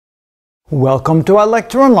Welcome to our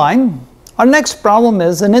lecture online. Our next problem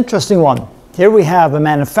is an interesting one. Here we have a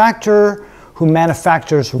manufacturer who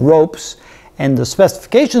manufactures ropes, and the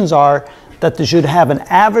specifications are that they should have an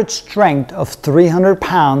average strength of 300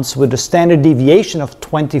 pounds with a standard deviation of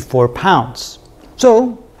 24 pounds.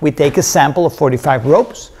 So we take a sample of 45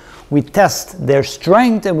 ropes, we test their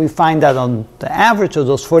strength, and we find that on the average of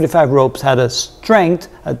those 45 ropes had a strength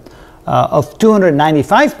of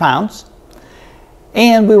 295 pounds.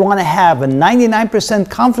 And we want to have a 99%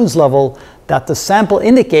 confidence level that the sample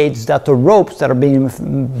indicates that the ropes that are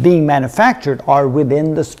being manufactured are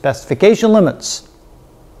within the specification limits.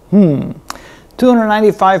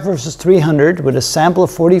 295 versus 300 with a sample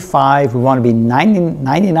of 45. We want to be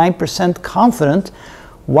 99% confident.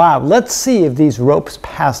 Wow, let's see if these ropes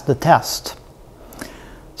pass the test.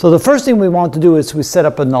 So the first thing we want to do is we set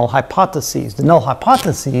up a null hypothesis. The null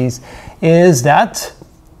hypothesis is that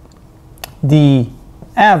the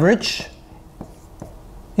average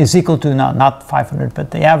is equal to, not 500,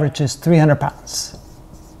 but the average is 300 pounds.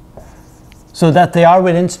 So that they are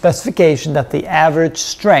within specification, that the average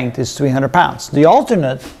strength is 300 pounds. The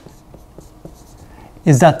alternate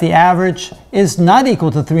is that the average is not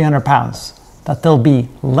equal to 300 pounds, that they'll be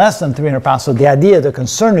less than 300 pounds. So the idea, the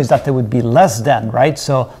concern is that they would be less than, right?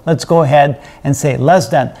 So let's go ahead and say less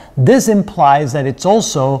than. This implies that it's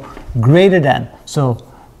also greater than. So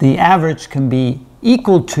the average can be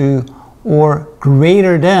equal to or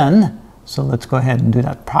greater than. So let's go ahead and do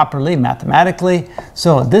that properly mathematically.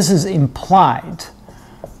 So this is implied.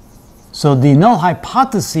 So the null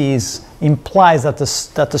hypothesis implies that the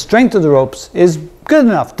strength of the ropes is good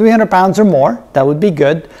enough, 300 pounds or more, that would be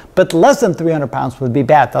good, but less than 300 pounds would be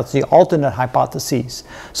bad. That's the alternate hypothesis.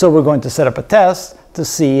 So we're going to set up a test to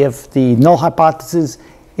see if the null hypothesis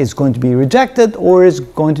is going to be rejected or is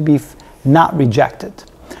going to be not rejected,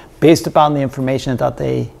 based upon the information that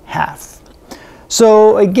they have.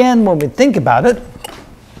 So again, when we think about it,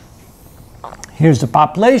 here's the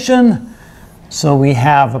population. So we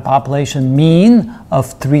have a population mean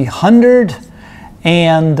of 300,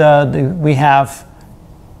 and we have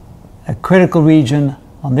a critical region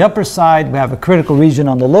on the upper side. We have a critical region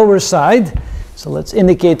on the lower side. So let's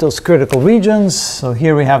indicate those critical regions. So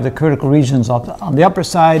here we have the critical regions on the upper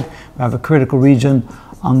side. We have a critical region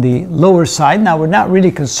on the lower side. Now we're not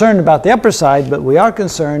really concerned about the upper side, but we are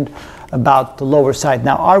concerned about the lower side.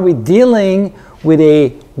 Now, are we dealing with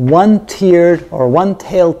a one-tiered or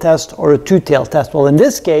one-tailed test or a two-tailed test? Well, in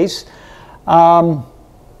this case,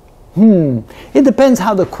 it depends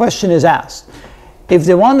how the question is asked. If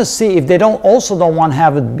they want to see, if they don't want to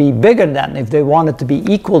have it be bigger than, if they want it to be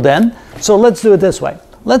equal then, so let's do it this way.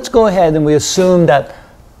 Let's go ahead and we assume that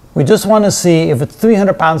we just want to see if it's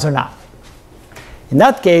 300 pounds or not. In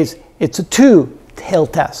that case, it's a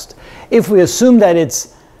two-tailed test. If we assume that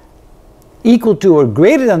it's equal to or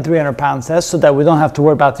greater than 300 pounds test, so that we don't have to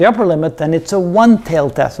worry about the upper limit, then it's a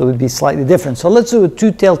one-tailed test. It would be slightly different. So let's do a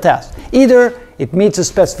two-tailed test. Either it meets the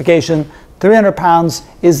specification, 300 pounds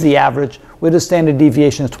is the average with a standard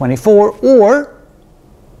deviation of 24, or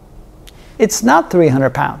it's not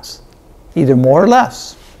 300 pounds, either more or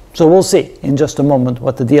less. So we'll see in just a moment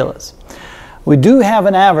what the deal is. We do have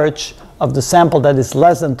an average of the sample that is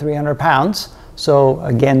less than 300 pounds. So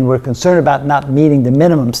again, we're concerned about not meeting the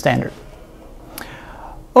minimum standard.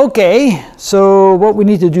 Okay, so what we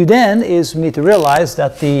need to do then is we need to realize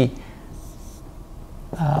that the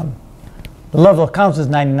level of confidence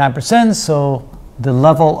is 99%, so the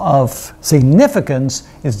level of significance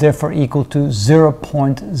is therefore equal to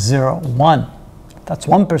 0.01. That's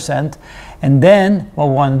 1%. And then what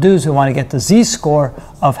we want to do is we want to get the z-score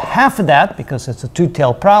of half of that, because it's a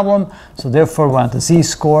two-tailed problem. So therefore we want the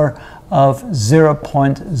z-score of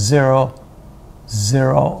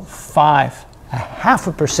 0.005. a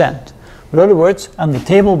 0.5%. In other words, on the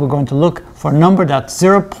table we're going to look for a number that's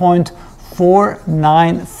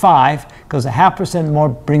 0.495, because a 0.5% more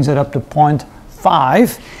brings it up to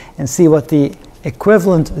 0.5, and see what the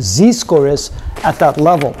equivalent z-score is at that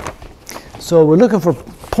level. So we're looking for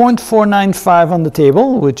 0.495 on the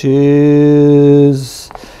table, which is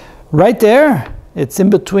right there. It's in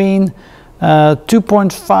between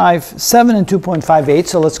 2.57 and 2.58,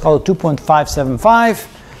 so let's call it 2.575.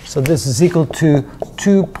 So this is equal to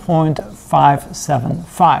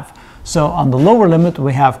 2.575. So on the lower limit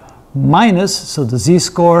we have minus, so the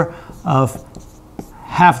z-score of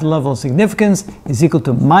half the level of significance is equal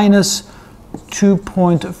to minus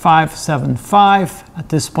 2.575 at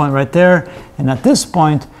this point right there. And at this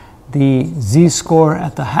point, the z-score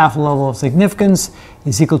at the half level of significance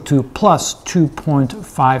is equal to plus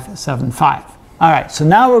 2.575. All right, so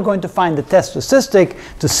now we're going to find the test statistic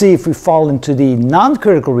to see if we fall into the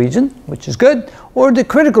non-critical region, which is good, or the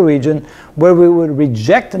critical region where we would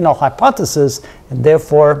reject the null hypothesis, and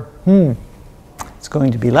therefore, it's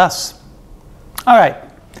going to be less. All right,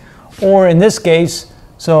 or in this case,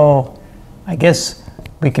 so I guess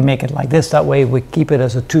we can make it like this. That way we keep it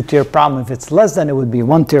as a two-tier problem. If it's less than, it would be a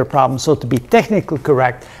one-tier problem. So to be technically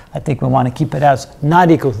correct, I think we want to keep it as not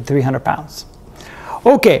equal to 300 pounds.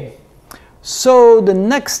 Okay. So the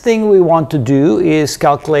next thing we want to do is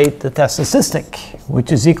calculate the test statistic,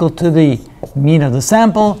 which is equal to the mean of the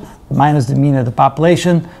sample minus the mean of the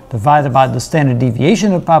population divided by the standard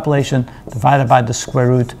deviation of the population divided by the square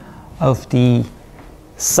root of the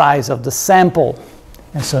size of the sample.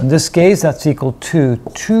 And so in this case, that's equal to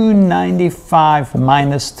 295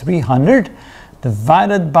 minus 300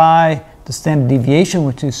 divided by the standard deviation,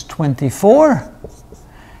 which is 24.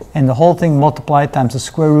 And the whole thing multiplied times the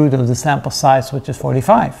square root of the sample size, which is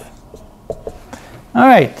 45. All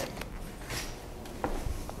right.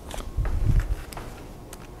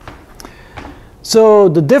 So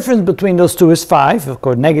the difference between those two is 5, of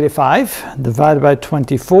course, negative 5, divided by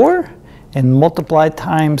 24, and multiplied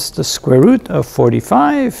times the square root of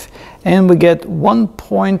 45, and we get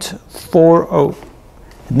 1.40.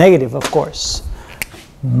 Negative, of course,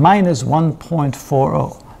 minus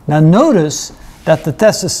 1.40. Now notice that the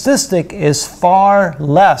test statistic is far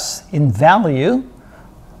less in value.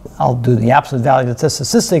 I'll do the absolute value of the test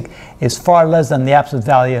statistic is far less than the absolute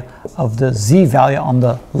value of the z value on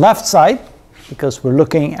the left side, because we're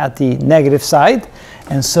looking at the negative side.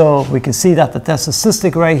 And so we can see that the test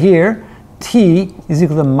statistic right here, t, is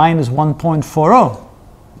equal to minus 1.40.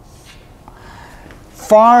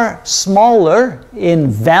 Far smaller in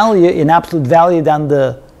value, in absolute value, than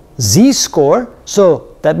the z-score. So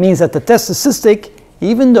that means that the test statistic,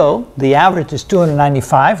 even though the average is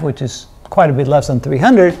 295, which is quite a bit less than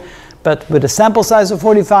 300, but with a sample size of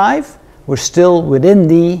 45, we're still within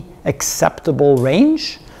the acceptable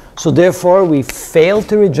range. So therefore, we failed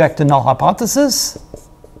to reject the null hypothesis.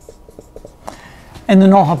 And the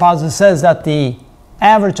null hypothesis says that the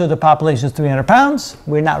average of the population is 300 pounds.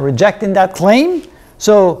 We're not rejecting that claim.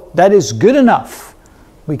 So that is good enough.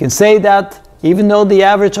 We can say that even though the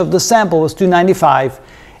average of the sample was 295,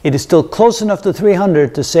 it is still close enough to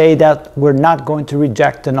 300 to say that we're not going to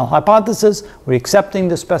reject the null hypothesis. We're accepting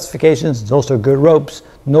the specifications. Those are good ropes,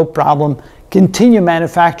 no problem. Continue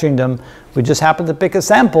manufacturing them. We just happened to pick a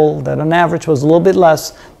sample that on average was a little bit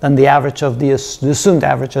less than the average of the assumed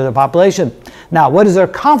average of the population. Now, what is our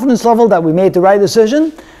confidence level that we made the right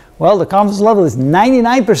decision? Well, the confidence level is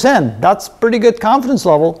 99%. That's pretty good confidence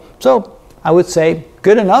level. So I would say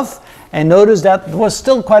good enough. And notice that there was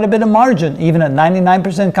still quite a bit of margin, even at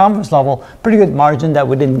 99% confidence level, pretty good margin that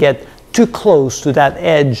we didn't get too close to that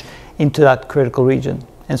edge into that critical region.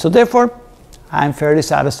 And so therefore, I'm fairly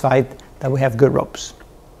satisfied that we have good ropes.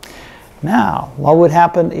 Now, what would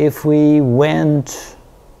happen if we went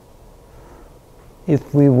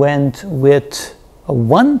with a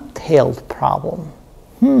one-tailed problem?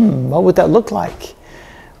 What would that look like?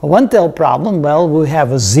 A one-tailed problem, well, we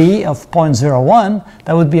have a z of 0.01.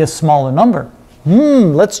 That would be a smaller number.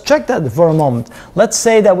 Let's check that for a moment. Let's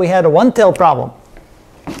say that we had a one-tailed problem.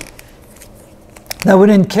 That we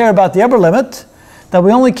didn't care about the upper limit, that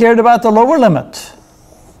we only cared about the lower limit.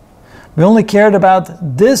 We only cared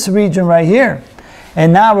about this region right here.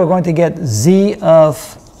 And now we're going to get z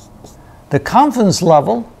of the confidence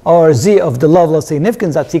level, or z of the level of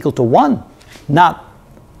significance that's equal to 1, not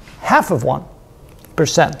half of 1%.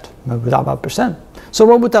 Without about percent. So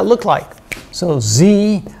what would that look like? So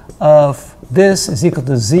z of this is equal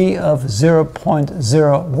to z of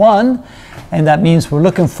 0.01, and that means we're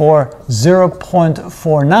looking for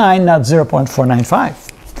 0.49, not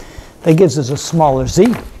 0.495. That gives us a smaller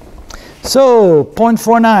z. So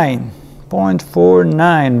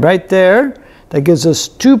 0.49 right there, that gives us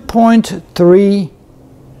 2.33.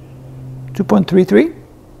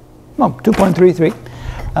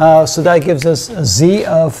 So that gives us a z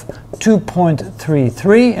of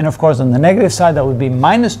 2.33, and of course on the negative side that would be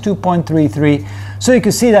minus 2.33. So you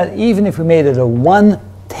can see that even if we made it a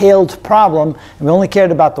one-tailed problem, and we only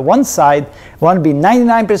cared about the one side, we want to be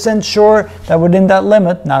 99% sure that we're in that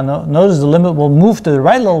limit. Now notice the limit will move to the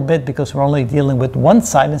right a little bit because we're only dealing with one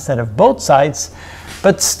side instead of both sides,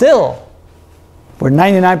 but still we're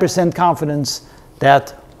 99% confidence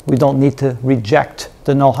that we don't need to reject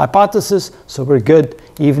the null hypothesis, so we're good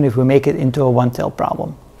even if we make it into a one-tailed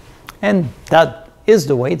problem. And that is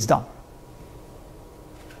the way it's done.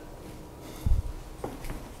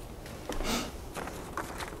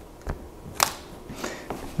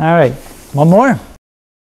 All right, one more.